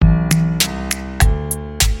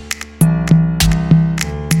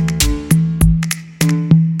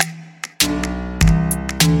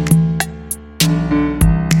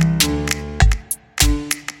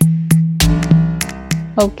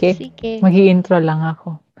Okay, Sige. mag-i-intro lang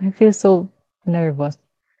ako. I feel so nervous.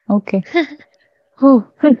 Okay. Whew.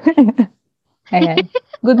 Ayan.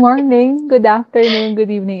 Good morning, good afternoon,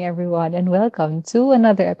 good evening, everyone, and welcome to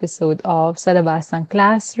another episode of Sa Labas ng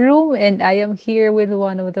Classroom. And I am here with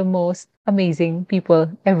one of the most amazing people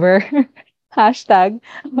ever. Hashtag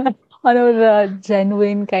one of the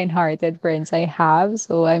genuine, kind-hearted friends I have.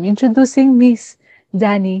 So I'm introducing Miss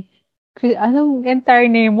Danny. Anong entire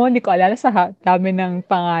name mo? Hindi ko alala sa dami ng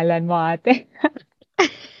pangalan mo, ate.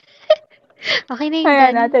 Okay na yung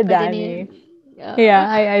Ayan, Danny. Ate Pwede na yun. Danny. Yeah,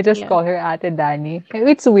 I just Yeah. call her Ate Danny.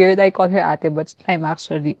 It's weird. I call her Ate, but I'm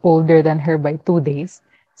actually older than her by 2 days.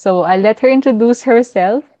 So I'll let her introduce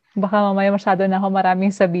herself. Baka mamaya masyado na ako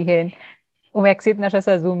maraming sabihin. Umexit na siya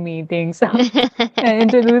sa Zoom meeting. So,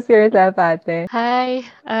 introduce yourself, Ate. Hi.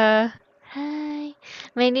 Hi.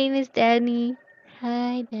 My name is Danny.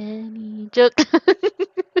 Hi, Danny. Joke.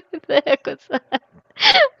 Ako sa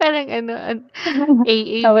parang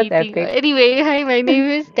AA How was meeting. epic? Anyway, hi, my name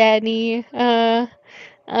is Danny. I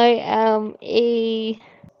am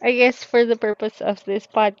I guess for the purpose of this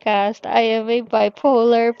podcast, I am a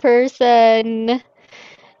bipolar person.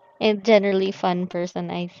 And generally fun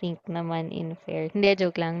person, I think naman in fair. Hindi,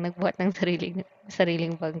 joke lang. Nagbuhat ng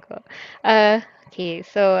sariling bangko. Okay,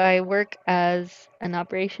 so I work as an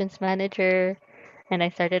operations manager, and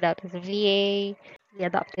I started out as a VA, the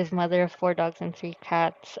adoptive mother of 4 dogs and 3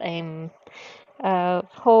 cats. I'm a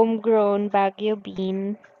homegrown Baguio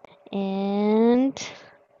bean, and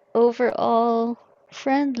overall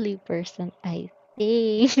friendly person, I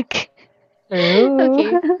think. True.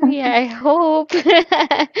 Okay. Yeah, I hope.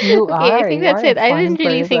 You Okay, I are. think You that's are a it. I fun didn't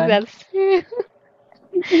really think person. that's true.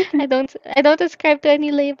 I don't ascribe to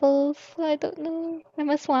any labels, so I don't know.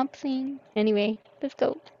 I'm a swamp thing. Anyway, let's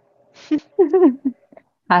go.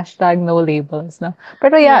 Hashtag no labels, no?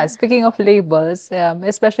 Pero yeah, Yeah. speaking of labels,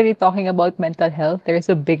 especially talking about mental health,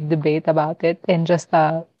 there's a big debate about it. And just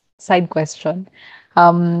a side question,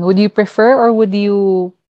 would you prefer or would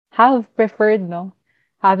you have preferred, no,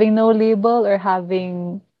 having no label or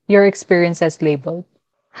having your experiences labeled?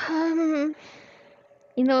 Um,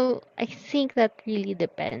 I think that really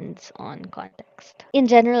depends on context. In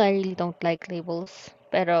general, I really don't like labels,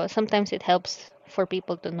 pero sometimes it helps for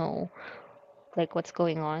people to know like what's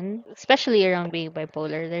going on, especially around being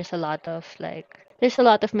bipolar. There's a lot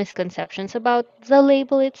of misconceptions about the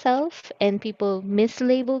label itself, and people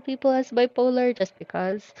mislabel people as bipolar just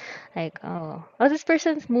because, like, oh, this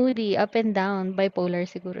person's moody, up and down, bipolar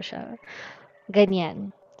siguro siya.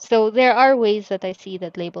 Ganyan. So there are ways that I see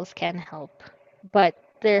that labels can help, but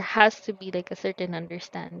there has to be like a certain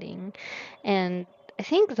understanding, and I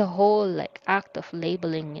think the whole like act of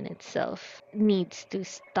labeling in itself needs to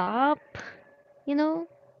stop, you know?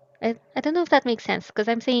 I don't know if that makes sense because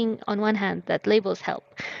I'm saying on one hand that labels help,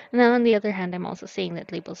 and then on the other hand, I'm also saying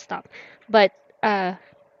that labels stop. But uh,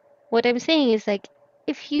 what I'm saying is like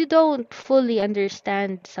if you don't fully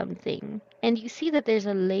understand something and you see that there's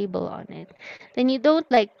a label on it, then you don't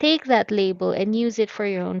like take that label and use it for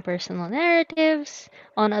your own personal narratives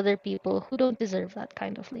on other people who don't deserve that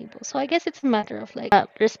kind of label. So I guess it's a matter of like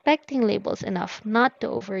respecting labels enough not to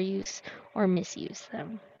overuse or misuse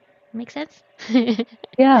them. Make sense?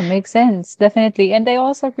 Yeah, makes sense. Definitely. And I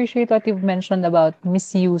also appreciate what you've mentioned about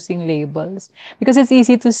misusing labels because it's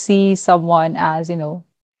easy to see someone as,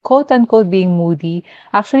 quote unquote being moody.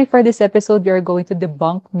 Actually, for this episode, we are going to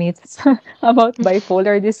debunk myths about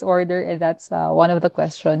bipolar disorder, and that's one of the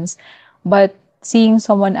questions. But seeing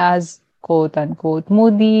someone as quote unquote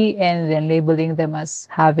moody and then labeling them as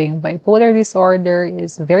having bipolar disorder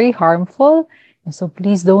is very harmful. And so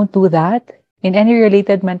please don't do that in any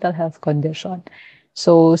related mental health condition.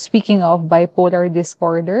 So, speaking of bipolar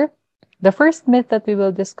disorder, the first myth that we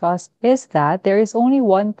will discuss is that there is only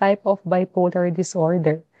one type of bipolar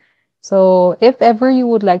disorder. So, if ever you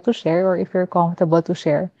would like to share or if you're comfortable to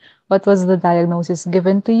share, what was the diagnosis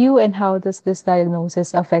given to you and how does this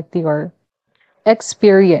diagnosis affect your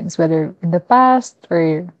experience, whether in the past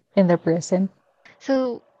or in the present?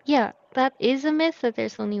 So, yeah, that is a myth that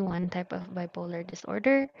there's only one type of bipolar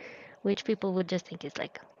disorder, which people would just think is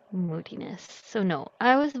like moodiness. So, no,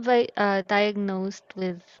 I was diagnosed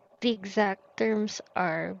with the exact terms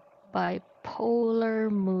are bipolar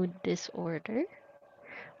mood disorder,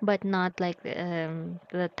 but not like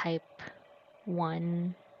the type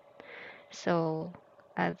 1. So,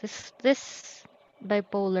 this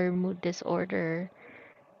bipolar mood disorder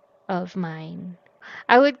of mine,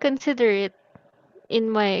 I would consider it in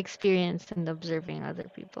my experience and observing other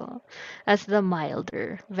people as the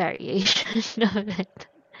milder variation of it.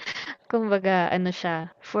 Kumbaga, ano siya,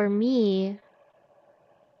 for me,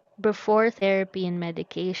 before therapy and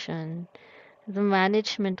medication, the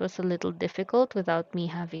management was a little difficult without me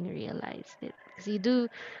having realized it. Because you do,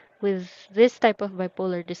 with this type of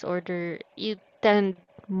bipolar disorder, you tend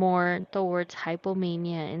more towards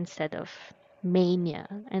hypomania instead of mania.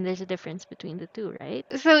 And there's a difference between the two, right?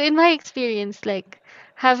 So, in my experience, like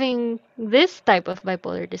having this type of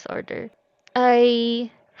bipolar disorder,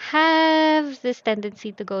 I have this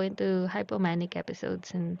tendency to go into hypomanic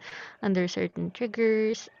episodes and under certain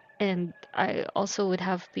triggers. And I also would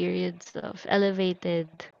have periods of elevated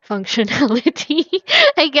functionality.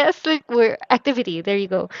 I guess like we're activity. There you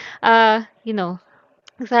go. You know,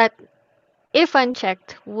 that if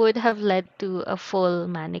unchecked would have led to a full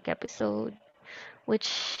manic episode,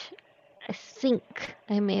 which I think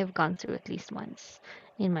I may have gone through at least once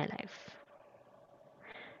in my life.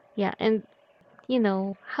 Yeah, and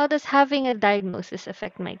how does having a diagnosis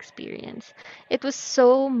affect my experience? It was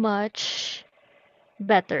so much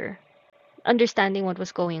better understanding what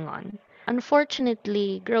was going on.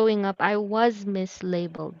 Unfortunately, growing up, I was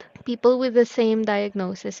mislabeled. People with the same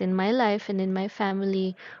diagnosis in my life and in my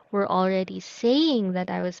family were already saying that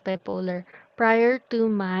I was bipolar prior to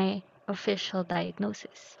my official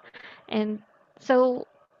diagnosis. And so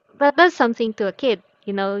that does something to a kid.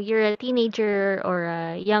 You're a teenager or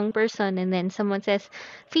a young person, and then someone says,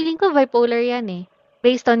 feeling ko bipolar yan eh,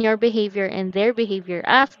 based on your behavior and their behavior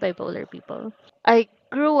as bipolar people. I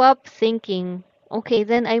grew up thinking, okay,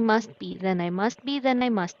 then I must be, then I must be, then I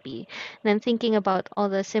must be. Then thinking about all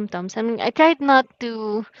the symptoms. I mean, I tried not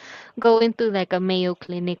to go into like a Mayo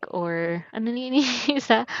Clinic or ano yun yung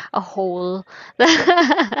isa, a hole.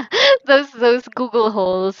 Those Google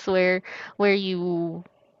holes where you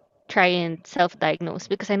try and self-diagnose,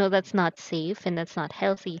 because I know that's not safe and that's not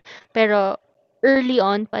healthy. Pero early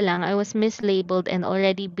on pa lang, I was mislabeled and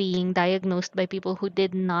already being diagnosed by people who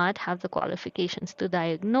did not have the qualifications to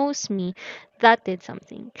diagnose me. That did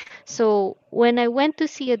something. So when I went to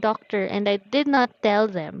see a doctor and I did not tell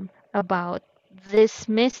them about this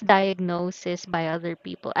misdiagnosis by other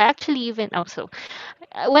people, I actually even also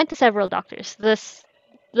I went to several doctors.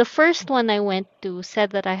 The first one I went to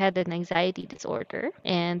said that I had an anxiety disorder,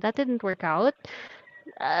 and that didn't work out.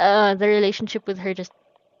 The relationship with her just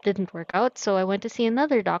didn't work out. So I went to see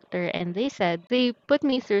another doctor, and they put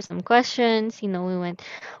me through some questions. We went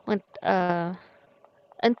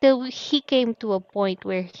until he came to a point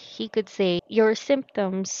where he could say your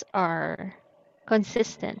symptoms are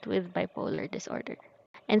consistent with bipolar disorder.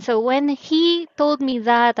 And so when he told me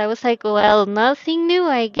that, I was like, well, nothing new,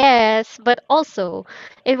 I guess. But also,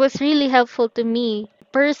 it was really helpful to me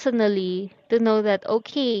personally to know that,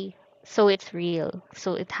 okay, so it's real.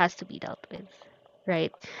 So it has to be dealt with,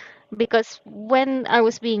 right? Because when I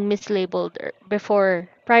was being mislabeled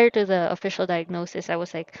prior to the official diagnosis, I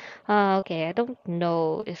was like, okay, I don't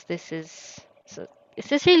know if is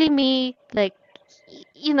this really me? Like,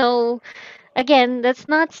 you know, again, that's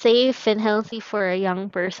not safe and healthy for a young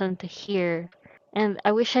person to hear. And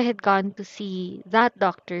I wish I had gone to see that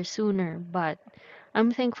doctor sooner, but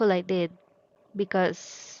I'm thankful I did,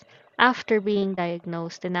 because after being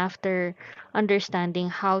diagnosed and after understanding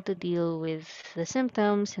how to deal with the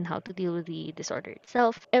symptoms and how to deal with the disorder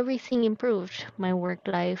itself, everything improved. My work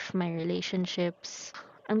life, my relationships.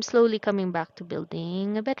 I'm slowly coming back to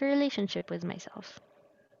building a better relationship with myself.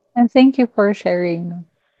 And thank you for sharing, 'no.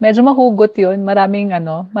 Medyo mahugot 'yun,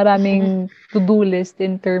 maraming to-do list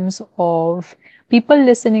in terms of people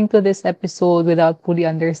listening to this episode without fully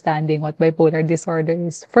understanding what bipolar disorder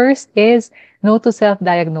is. First is no to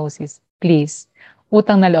self-diagnosis, please.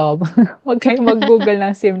 Utang na loob. Huwag kayong mag-Google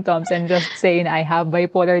ng symptoms and just say na, "I have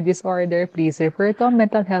bipolar disorder." Please refer to a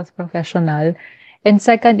mental health professional. And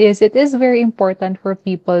second is, it is very important for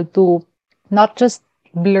people to not just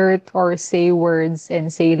blurt or say words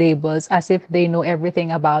and say labels as if they know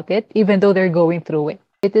everything about it, even though they're going through it.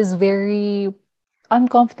 It is very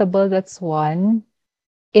uncomfortable, that's one.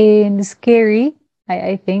 And scary,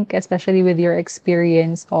 I think, especially with your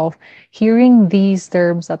experience of hearing these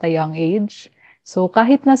terms at a young age. So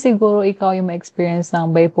kahit na siguro ikaw yung ma-experience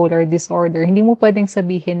ng bipolar disorder, hindi mo pwedeng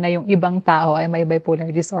sabihin na yung ibang tao ay may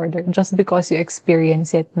bipolar disorder just because you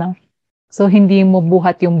experience it, na. So hindi mo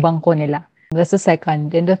buhat yung bangko nila. That's the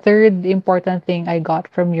second. And the third important thing I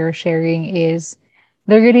got from your sharing is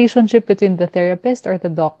the relationship between the therapist or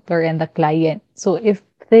the doctor and the client. So if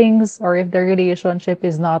things or if the relationship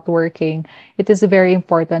is not working, it is very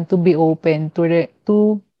important to be open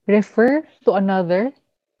to refer to another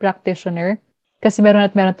practitioner kasi meron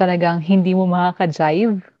at meron talagang hindi mo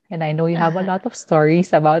makaka-jive And I know you have a Uh-huh. lot of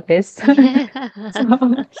stories about this. Yeah. So,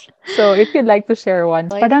 so if you'd like to share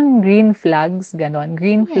one, So I parang green flags, ganon.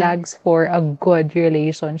 Green yeah. flags for a good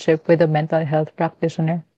relationship with a mental health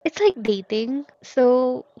practitioner. It's like dating.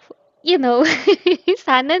 So,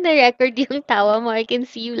 sana na-record yung tawa mo. I can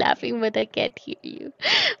see you laughing, but I can't hear you.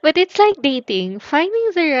 But it's like dating.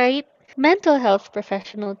 Finding the right mental health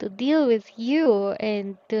professional to deal with you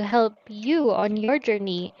and to help you on your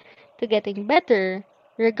journey to getting better,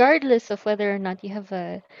 regardless of whether or not you have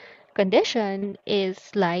a condition, is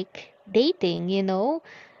like dating, you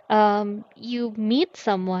meet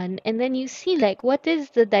someone and then you see like what is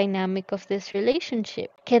the dynamic of this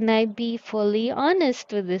relationship. Can I be fully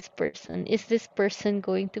honest with this person? Is this person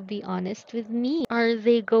going to be honest with me? Are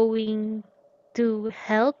they going to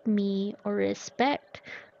help me or respect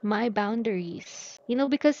my boundaries?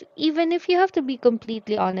 Because even if you have to be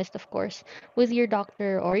completely honest, of course, with your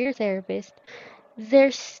doctor or your therapist,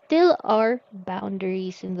 there still are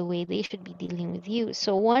boundaries in the way they should be dealing with you.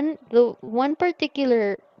 So the one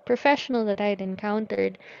particular professional that I'd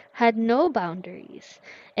encountered had no boundaries,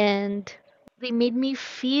 and they made me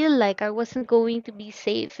feel like I wasn't going to be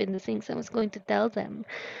safe in the things I was going to tell them,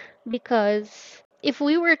 because if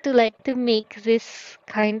we were to make this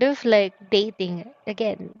kind of like dating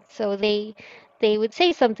again, so they would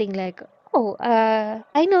say something like, oh,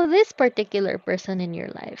 I know this particular person in your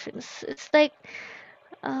life. It's like,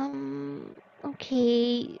 um,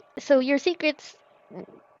 okay. So your secrets,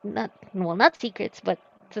 not, well, not secrets, but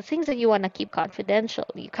the things that you want to keep confidential,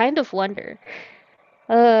 you kind of wonder,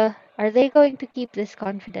 are they going to keep this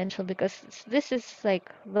confidential? Because this is like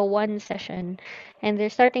the one session, and they're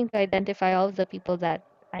starting to identify all of the people that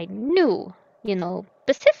I knew,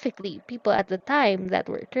 specifically people at the time that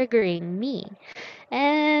were triggering me.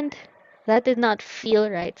 And that did not feel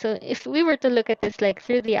right. So if we were to look at this like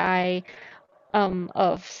through the eye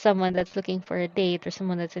of someone that's looking for a date, or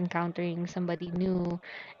someone that's encountering somebody new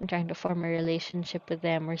and trying to form a relationship with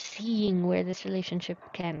them, or seeing where this relationship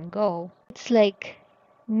can go, it's like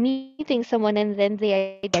meeting someone and then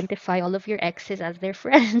they identify all of your exes as their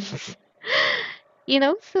friends.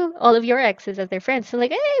 So all of your exes as their friends. So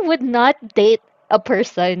like I would not date a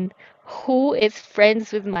person who is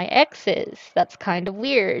friends with my exes. That's kind of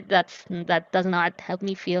weird. That does not help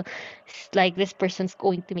me feel like this person's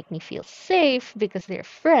going to make me feel safe, because they're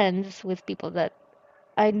friends with people that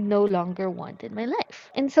I no longer want in my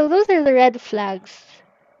life. And so those are the red flags.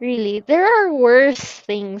 Really, there are worse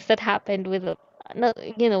things that happened with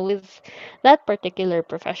with that particular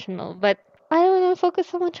professional, but I don't want to focus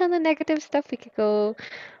so much on the negative stuff. We could go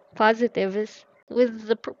positive. Is with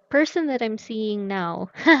the person that I'm seeing now.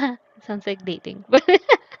 Sounds like dating. But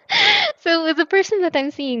so with the person that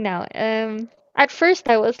I'm seeing now, at first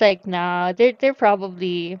I was like, nah, they're just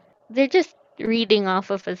reading off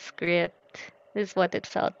of a script, is what it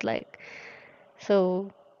felt like.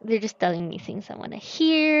 So they're just telling me things I want to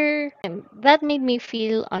hear, and that made me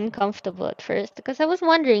feel uncomfortable at first, because I was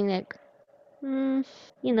wondering like, hmm,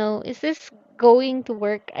 is this going to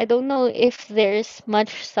work? I don't know if there's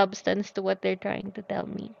much substance to what they're trying to tell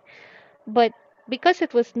me. But because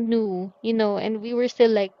it was new, and we were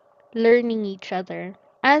still like learning each other,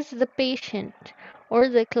 as the patient or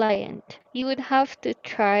the client, you would have to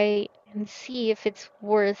try and see if it's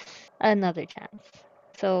worth another chance.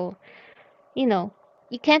 So, you know,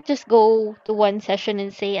 you can't just go to one session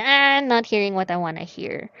and say, I'm not hearing what I want to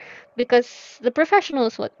hear, because the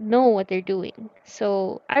professionals know what they're doing.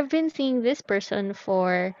 So I've been seeing this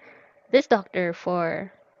doctor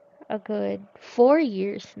for a good 4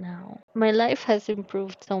 years now. My life has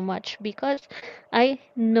improved so much because I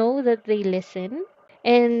know that they listen,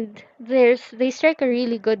 and they strike a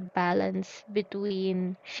really good balance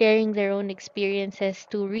between sharing their own experiences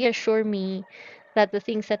to reassure me that the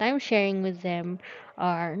things that I'm sharing with them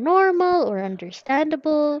are normal or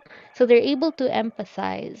understandable, so they're able to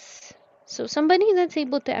empathize. So somebody that's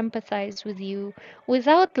able to empathize with you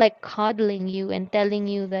without like coddling you and telling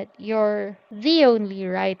you that you're the only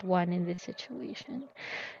right one in this situation,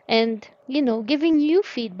 and giving you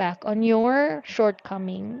feedback on your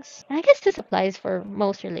shortcomings. And I guess this applies for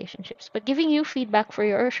most relationships, but giving you feedback for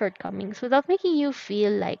your shortcomings without making you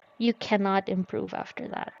feel like you cannot improve after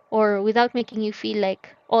that, or without making you feel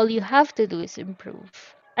like all you have to do is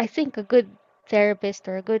improve. I think a good therapist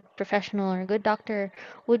or a good professional or a good doctor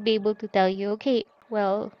would be able to tell you, okay,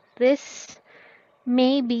 well, this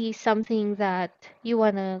may be something that you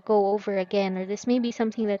want to go over again, or this may be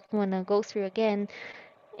something that you want to go through again,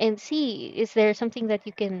 and see, is there something that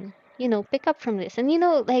you can, pick up from this. And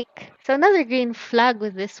like, so another green flag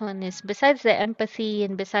with this one is, besides the empathy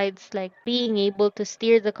and besides like being able to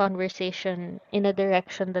steer the conversation in a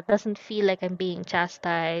direction that doesn't feel like I'm being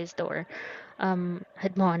chastised or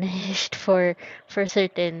admonished for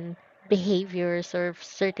certain behaviors or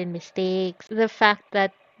certain mistakes, the fact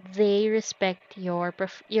that they respect your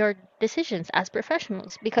decisions as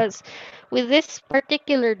professionals. Because with this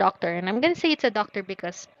particular doctor, and I'm gonna say it's a doctor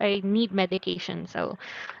because I need medication, so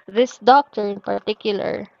this doctor in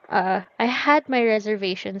particular, I had my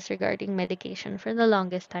reservations regarding medication for the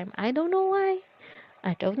longest time. I don't know why.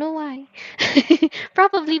 I don't know why.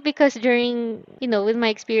 Probably because during, with my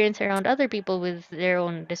experience around other people with their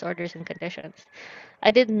own disorders and conditions, I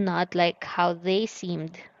did not like how they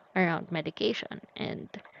seemed around medication. And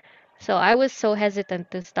so I was so hesitant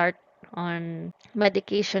to start on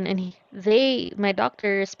medication, and my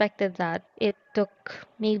doctor respected that. It took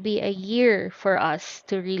maybe a year for us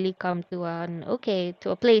to really come to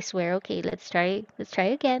a place where, okay, let's try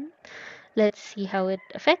again. Let's see how it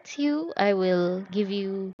affects you. I will give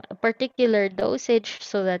you a particular dosage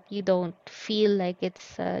so that you don't feel like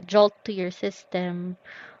it's a jolt to your system,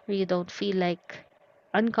 or you don't feel like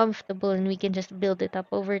uncomfortable, and we can just build it up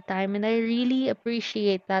over time. And I really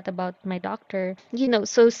appreciate that about my doctor.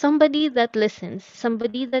 So somebody that listens,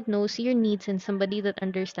 somebody that knows your needs, and somebody that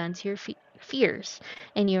understands your fears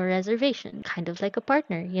and your reservation, kind of like a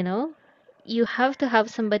partner. You have to have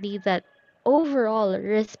somebody that overall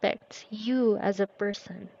respects you as a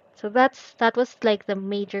person. So that was like the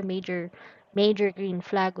major, major, major green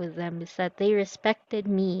flag with them, is that they respected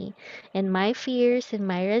me and my fears and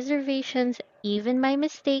my reservations, even my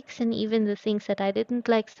mistakes, and even the things that I didn't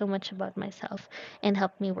like so much about myself, and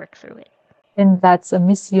helped me work through it. And that's a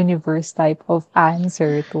Miss Universe type of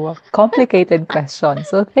answer to a complicated question.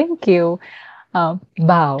 So thank you.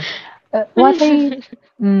 Wow.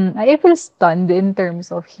 I feel stunned in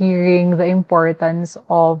terms of hearing the importance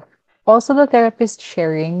of also the therapist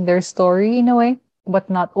sharing their story in a way, but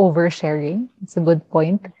not oversharing. It's a good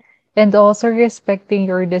point. And also respecting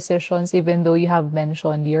your decisions, even though you have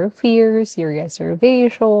mentioned your fears, your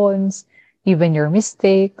reservations, even your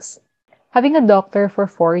mistakes. Having a doctor for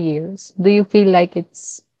 4 years, do you feel like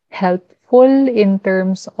it's helpful in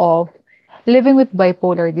terms of living with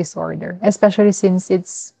bipolar disorder, especially since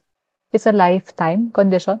it's a lifetime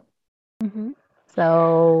condition? Mm-hmm.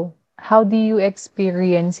 So, how do you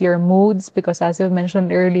experience your moods? Because as you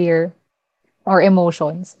mentioned earlier, or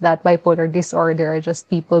emotions, that bipolar disorder are just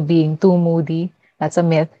people being too moody. That's a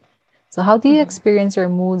myth. So how do you Mm-hmm. experience your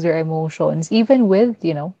moods, your emotions, even with,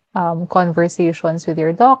 conversations with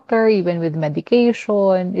your doctor, even with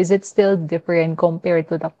medication? Is it still different compared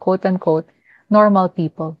to the quote unquote normal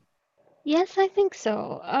people? Yes, I think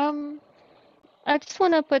so. I just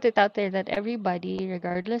want to put it out there that everybody,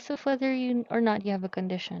 regardless of whether you or not you have a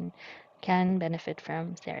condition, can benefit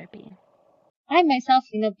from therapy. I myself,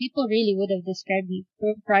 people really would have described me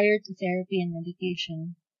prior to therapy and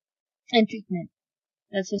medication and treatment.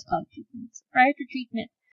 Let's just call it treatment. Prior to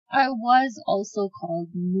treatment, I was also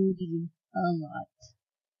called moody a lot.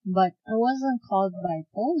 But I wasn't called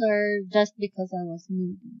bipolar just because I was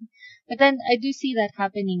moody. But then I do see that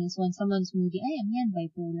happening is when someone's moody, ay, yan,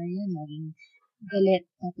 bipolar yan, laging galit,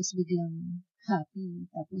 tapos biglang happy,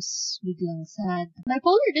 tapos biglang sad.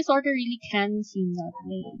 Bipolar disorder really can seem that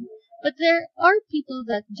way. But there are people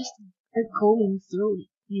that just are going through it.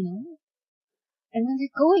 And when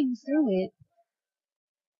they're going through it,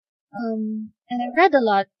 and I've read a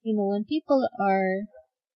lot, when people are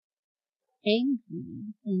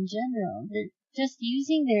angry in general. They're just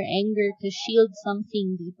using their anger to shield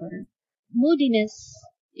something deeper. Moodiness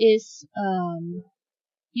is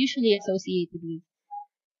usually associated with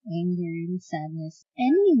anger and sadness.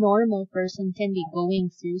 Any normal person can be going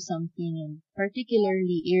through something and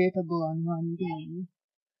particularly irritable on one day.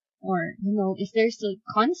 Or, if there's a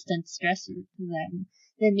constant stressor to them,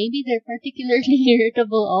 then maybe they're particularly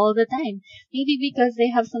irritable all the time. Maybe because they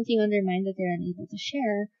have something on their mind that they're unable to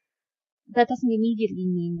share, that doesn't immediately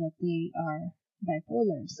mean that they are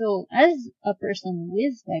bipolar. So, as a person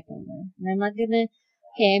with bipolar, and I'm not gonna,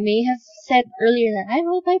 okay, I may have said earlier that I'm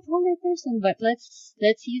a bipolar person, but let's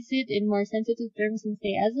use it in more sensitive terms and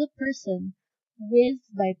say, as a person with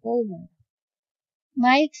bipolar,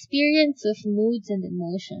 my experience of moods and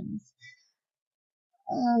emotions,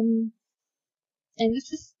 um, and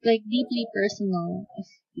this is like deeply personal, if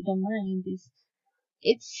you don't mind, is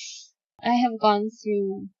it's I have gone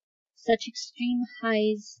through such extreme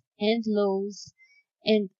highs and lows,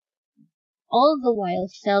 and all the while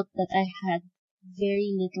felt that I had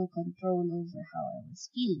very little control over how I was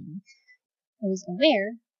feeling. I was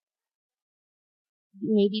aware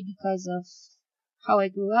maybe because of how I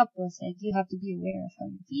grew up was like you have to be aware of how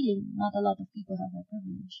you're feeling. Not a lot of people have that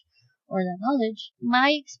privilege or that knowledge.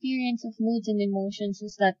 My experience of moods and emotions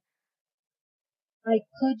is that I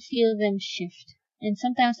could feel them shift. And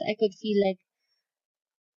sometimes I could feel like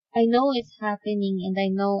I know it's happening and I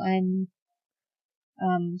know I'm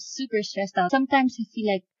super stressed out. Sometimes I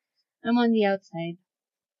feel like I'm on the outside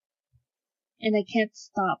and I can't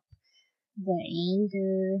stop the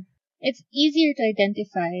anger. It's easier to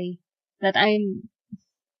identify that I'm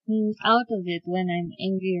out of it when I'm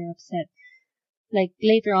angry or upset. Like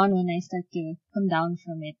later on when I start to come down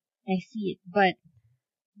from it, I see it. But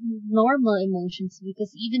normal emotions,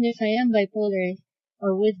 because even if I am bipolar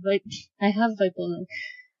or I have bipolar,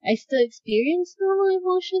 I still experience normal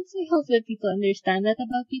emotions. I hope that people understand that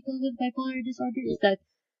about people with bipolar disorder is that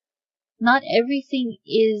not everything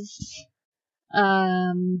is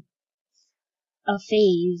um a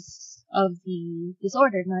phase of the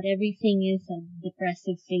disorder. Not everything is a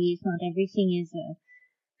depressive phase. Not everything is a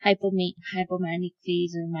hypomanic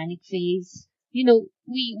phase or manic phase.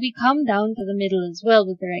 We come down to the middle as well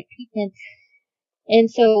with the right treatment. And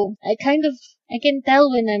so I can tell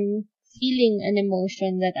when I'm feeling an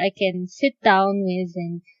emotion that I can sit down with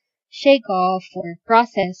and shake off or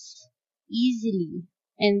process easily.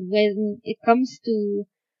 And when it comes to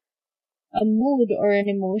a mood or an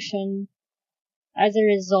emotion as a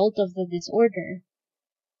result of the disorder,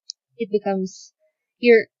 it becomes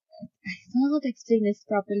you're I don't know how to explain this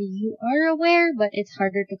properly. You are aware, but it's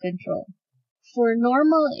harder to control. For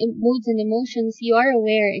normal moods and emotions, you are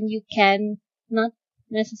aware and you can not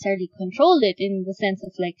necessarily control it in the sense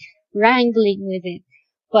of like wrangling with it,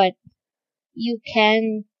 but you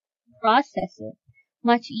can process it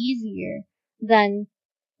much easier than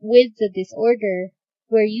with the disorder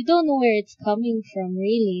where you don't know where it's coming from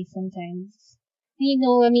really sometimes.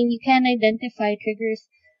 I mean, you can identify triggers,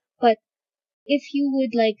 but if you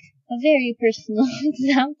would like a very personal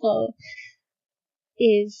example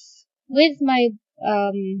is with my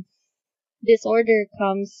disorder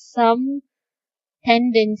comes some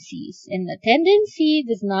tendencies, and a tendency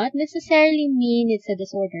does not necessarily mean it's a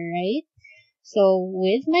disorder, right? So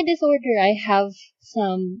with my disorder, I have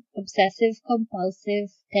some obsessive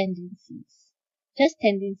compulsive tendencies. Just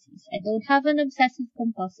tendencies. I don't have an obsessive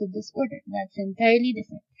compulsive disorder. That's entirely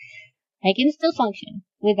different. I can still function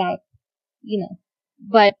without,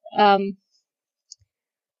 but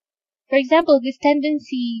for example, this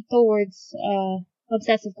tendency towards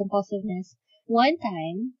obsessive compulsiveness. One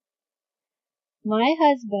time, my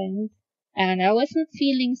husband and I wasn't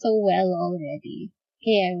feeling so well already.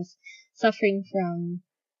 Okay, I was suffering from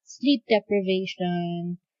sleep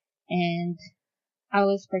deprivation and I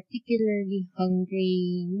was particularly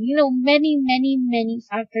hungry. Many, many, many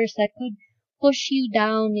factors that could push you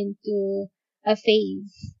down into a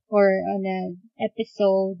phase or an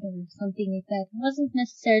episode or something like that. It wasn't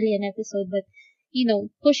necessarily an episode, but,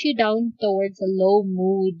 push you down towards a low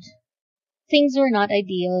mood. Things were not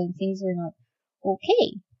ideal and things were not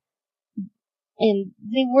okay. And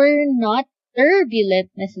they were not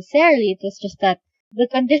turbulent necessarily. It was just that the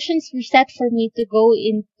conditions were set for me to go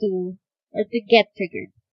into or to get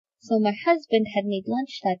triggered. So my husband had made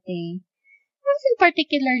lunch that day. I wasn't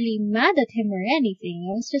particularly mad at him or anything.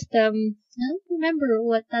 I was just I don't remember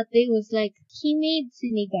what that day was like. He made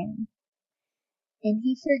sinigang and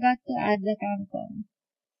he forgot to add the kangkong.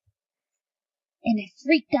 And I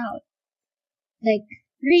freaked out. Like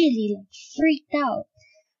really like freaked out.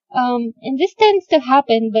 And this tends to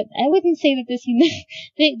happen, but I wouldn't say that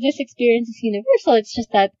this experience is universal. It's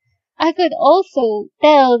just that I could also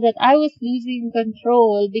tell that I was losing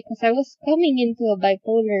control because I was coming into a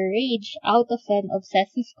bipolar rage out of an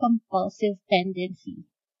obsessive compulsive tendency.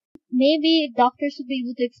 Maybe doctors would be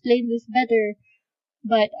able to explain this better,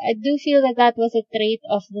 but I do feel that that was a trait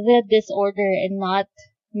of the disorder and not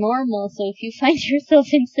normal. So if you find yourself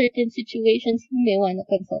in certain situations, you may want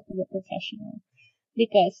to consult with a professional.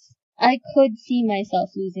 Because I could see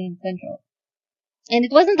myself losing control. And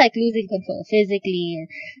it wasn't like losing control physically or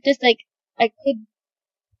just like I could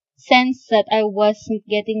sense that I wasn't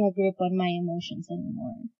getting a grip on my emotions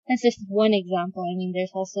anymore. That's just one example. I mean,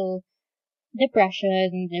 there's also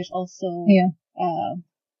depression, there's also Yeah.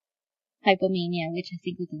 hypomania, which I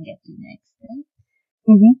think we can get to next, right?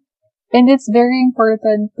 Mm-hmm. And it's very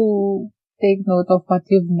important to take note of what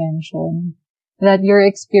you've mentioned, that your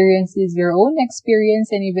experience is your own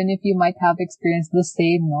experience, and even if you might have experienced the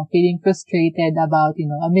same, feeling frustrated about,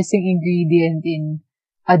 a missing ingredient in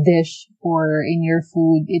a dish or in your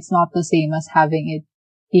food, it's not the same as having it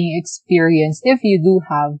being experienced if you do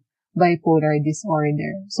have bipolar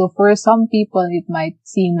disorder. So for some people, it might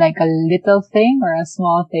seem like a little thing or a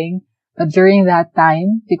small thing, but during that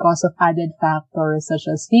time, because of added factors such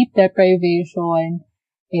as sleep deprivation,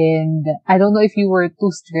 and I don't know if you were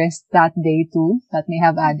too stressed that day too, that may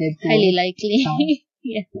have added to Highly it. No, likely.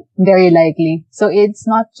 Yeah. very likely. So it's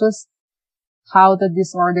not just how the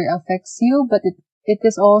disorder affects you, but it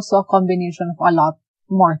is also a combination of a lot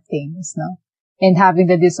more things, no? And having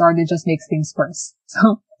the disorder just makes things worse.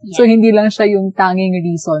 So Yeah. hindi lang siya yung tanging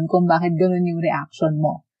reason kung bakit ganun yung reaction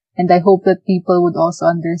mo. And I hope that people would also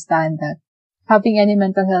understand that having any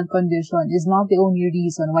mental health condition is not the only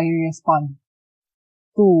reason why you respond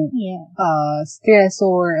to Yeah. stress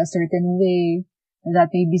or a certain way that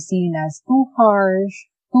may be seen as too harsh,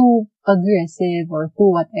 too aggressive, or too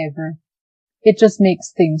whatever. It just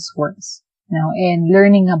makes things worse. Now, and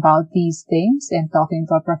learning about these things and talking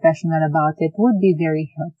to a professional about it would be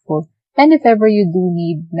very helpful. And if ever you do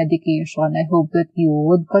need medication, I hope that you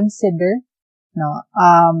would consider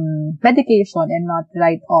medication and not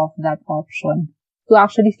write off that option to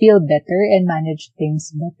actually feel better and manage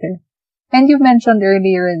things better. And you mentioned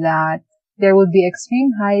earlier that there would be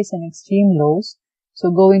extreme highs and extreme lows.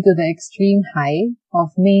 So going to the extreme high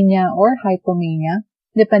of mania or hypomania,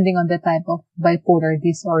 depending on the type of bipolar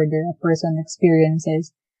disorder a person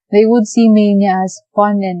experiences, they would see mania as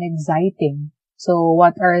fun and exciting. So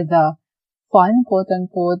what are the fun, quote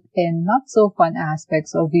unquote, and not so fun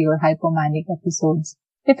aspects of your hypomanic episodes?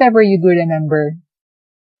 If ever you do remember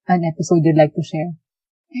an episode you'd like to share.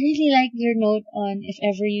 I really like your note on if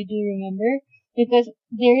ever you do remember, because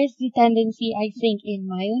there is the tendency, I think, in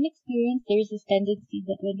my own experience, there is this tendency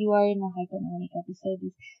that when you are in a hypomanic episode,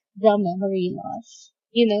 is the memory loss,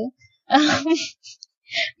 you know?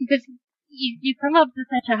 Because you come up to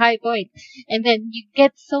such a high point, and then you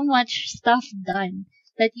get so much stuff done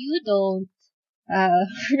that you don't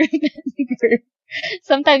remember.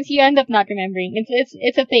 Sometimes you end up not remembering.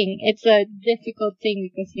 It's a thing. It's a difficult thing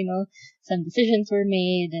because some decisions were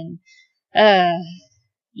made and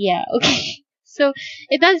yeah, okay. So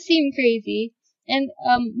it does seem crazy. And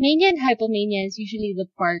mania and hypomania is usually the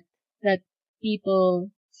part that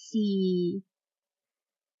people see,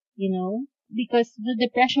 because the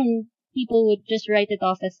depression, people would just write it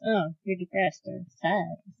off as, oh, you're depressed or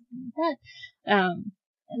sad, something like that.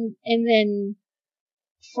 And then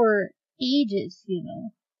for ages,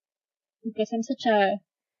 because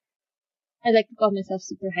I like to call myself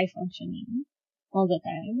super high functioning all the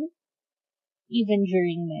time, even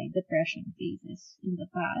during my depression phases in the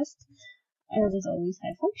past. I was always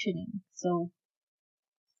high functioning. So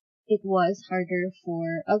it was harder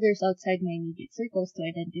for others outside my immediate circles to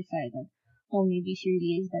identify that, oh, maybe she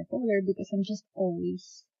really is bipolar because I'm just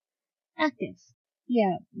always active.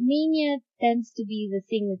 Yeah, mania tends to be the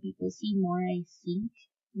thing that people see more, I think,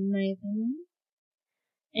 in my opinion.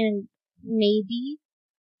 And maybe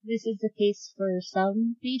this is the case for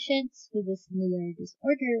some patients with a similar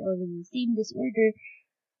disorder or with the same disorder,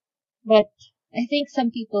 but I think some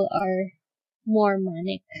people are more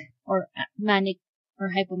manic or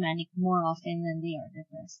hypomanic more often than they are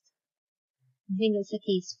depressed. I think that's the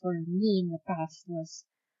case for me in the past was,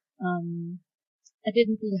 I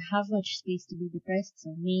didn't really have much space to be depressed,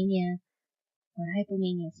 so mania or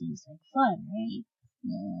hypomania seems like fun, right?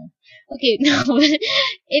 Yeah. Okay, no, but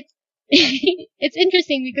it's it's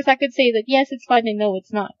interesting because I could say that yes, it's fun and no,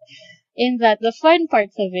 it's not. In that the fun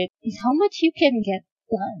parts of it is how much you can get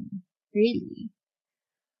done, really.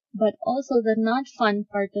 But also the not fun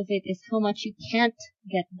part of it is how much you can't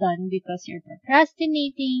get done because you're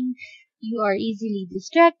procrastinating, you are easily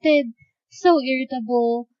distracted, so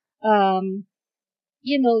irritable.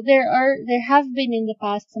 There have been in the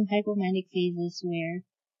past some hypomanic phases where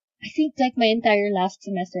I think like my entire last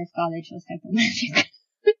semester of college was hypomanic.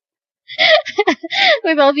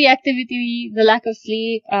 With all the activity, the lack of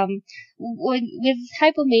sleep, with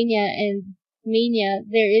hypomania and mania,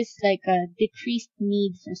 there is like a decreased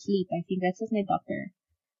need for sleep. I think that's what my doctor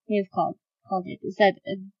may have called it. Is that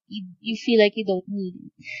you feel like you don't need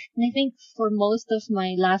it. And I think for most of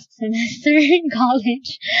my last semester in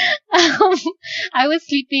college, um, I was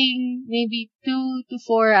sleeping maybe 2 to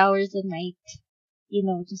 4 hours a night.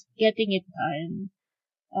 Just getting it done.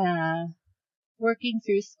 Working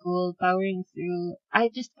through school, powering through. I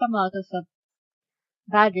just come out of a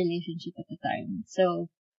bad relationship at the time. So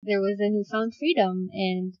there was a newfound freedom,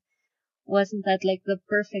 and wasn't that like the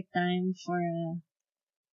perfect time for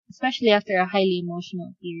especially after a highly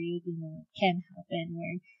emotional period, it can happen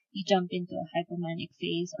where you jump into a hypomanic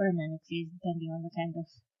phase or a manic phase depending on the kind of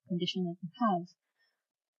condition that you have.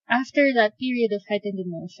 After that period of heightened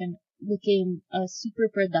emotion became a super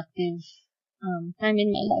productive time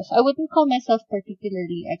in my life. I wouldn't call myself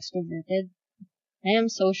particularly extroverted. I am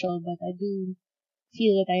social, but I do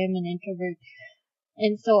feel that I am an introvert.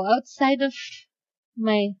 And so outside of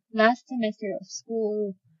my last semester of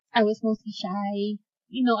school, I was mostly shy.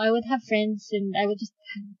 I would have friends and I would just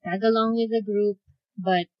tag along with the group,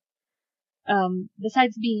 but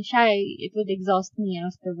besides being shy, it would exhaust me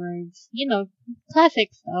afterwards. Classic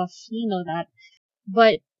stuff, that.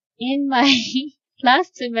 But in my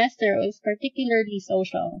last semester, I was particularly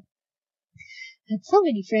social. Had so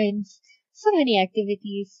many friends, so many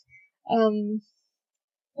activities, um,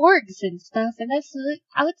 orgs and stuff, and that's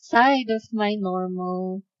outside of my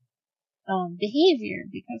normal behavior.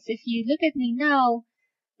 Because if you look at me now,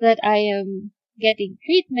 that I am getting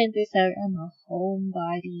treatment is that I'm a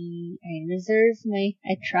homebody.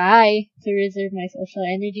 I try to reserve my social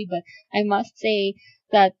energy, but I must say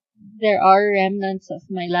that there are remnants of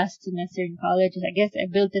my last semester in college. I guess I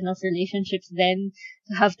built enough relationships then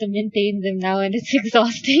to have to maintain them now, and it's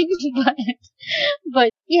exhausting. But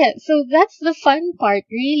yeah, so that's the fun part,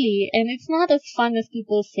 really, and it's not as fun as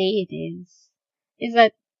people say it is. Is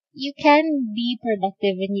that you can be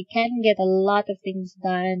productive and you can get a lot of things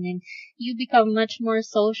done and you become much more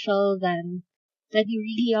social than you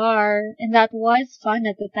really are. And that was fun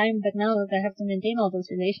at the time, but now that I have to maintain all those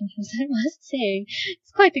relationships, I must say,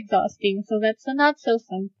 it's quite exhausting. So that's the not so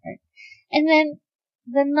fun part. And then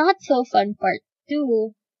the not so fun part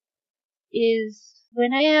too is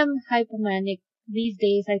when I am hypomanic these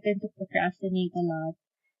days, I tend to procrastinate a lot.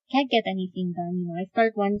 Can't get anything done. I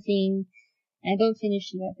start one thing, I don't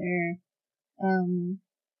finish the other.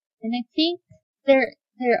 And I think there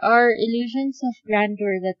are illusions of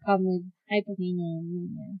grandeur that come with hypomania and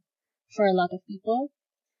mania for a lot of people.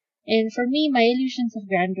 And for me, my illusions of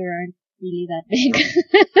grandeur aren't really that big.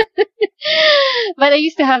 But I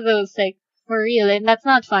used to have those, like, for real, and that's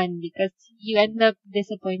not fun because you end up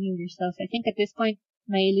disappointing yourself. I think at this point,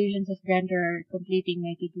 my illusions of grandeur are completing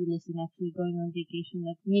my to-do list and actually going on vacation.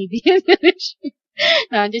 That may be an illusion.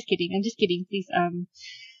 No, I'm just kidding. I'm just kidding, please.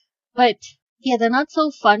 But yeah, the not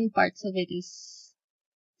so fun parts of it is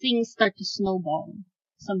things start to snowball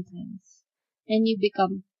sometimes, and you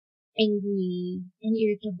become angry and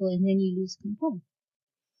irritable, and then you lose control.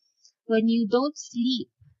 When you don't sleep,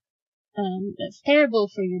 that's terrible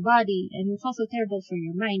for your body, and it's also terrible for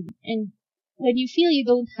your mind. And when you feel you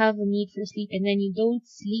don't have a need for sleep, and then you don't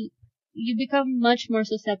sleep, you become much more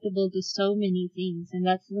susceptible to so many things, and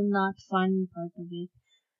that's the not fun part of it.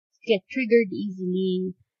 You get triggered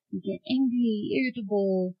easily, you get angry,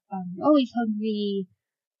 irritable, you're always hungry,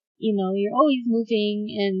 you're always moving,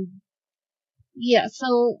 and yeah,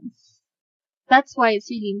 so that's why it's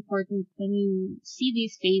really important when you see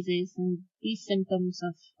these phases and these symptoms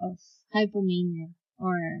of hypomania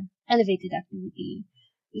or elevated activity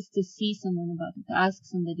is to see someone about it, to ask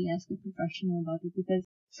somebody, ask a professional about it, because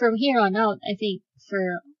from here on out, I think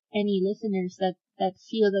for any listeners that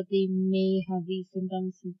feel that they may have these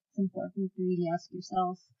symptoms, it's important to really ask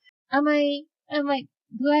yourself,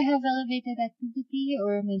 do I have elevated activity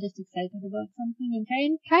or am I just excited about something? And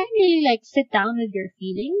try and really like sit down with your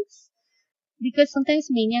feelings. Because sometimes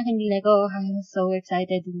mania can be like, oh, I was so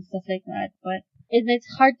excited and stuff like that. But it's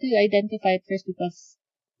hard to identify at first because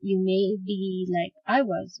you may be like I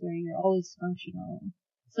was, where you're always functional.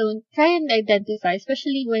 So try and identify,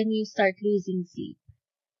 especially when you start losing sleep.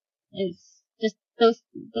 Is just those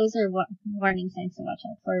are warning signs to watch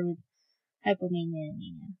out for with hypomania and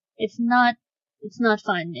mania. It's not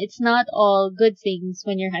fun. It's not all good things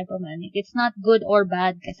when you're hypomanic. It's not good or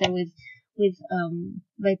bad kasi with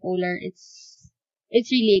bipolar, it's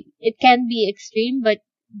really, it can be extreme, but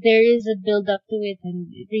there is a build up to it and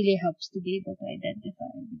it really helps to be able to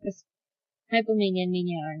identify because hypomania and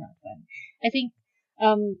mania are not fun. I think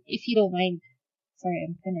if you don't mind, sorry,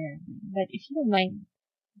 I'm kind of rambling, but if you don't mind,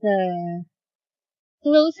 the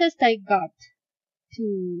closest I got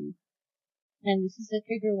to, and this is a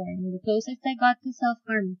trigger warning, the closest I got to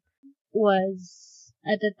self-harm was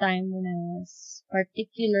at a time when I was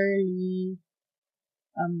particularly,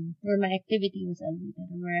 where my activity was elevated,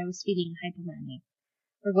 or where I was feeling hypomanic,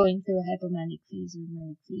 or going through a hypomanic phase or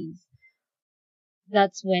manic phase.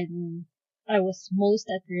 That's when I was most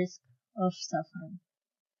at risk of self-harm.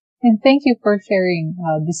 And thank you for sharing.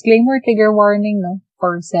 Disclaimer, trigger warning, no,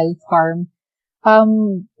 for self-harm.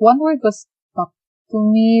 One word was stuck to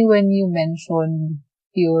me when you mentioned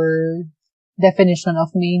your definition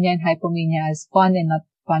of mania and hypomania as fun and not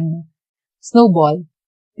fun. Snowball.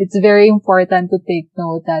 It's very important to take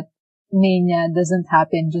note that mania doesn't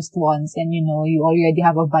happen just once and you already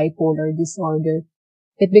have a bipolar disorder.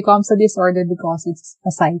 It becomes a disorder because it's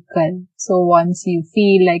a cycle. So once you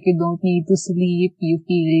feel like you don't need to sleep, you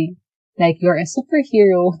feel like you're a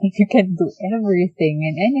superhero, like you can do everything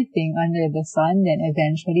and anything under the sun, then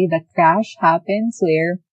eventually the crash happens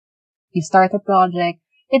where you start a project,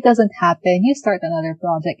 it doesn't happen, you start another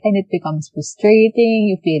project, and it becomes frustrating,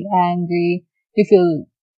 you feel angry, you feel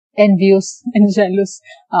envious and jealous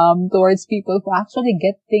towards people who actually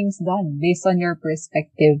get things done based on your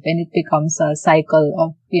perspective, and it becomes a cycle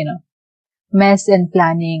of, mess and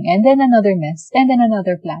planning, and then another mess, and then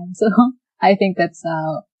another plan. So I think that's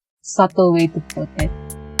a subtle way to put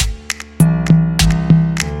it.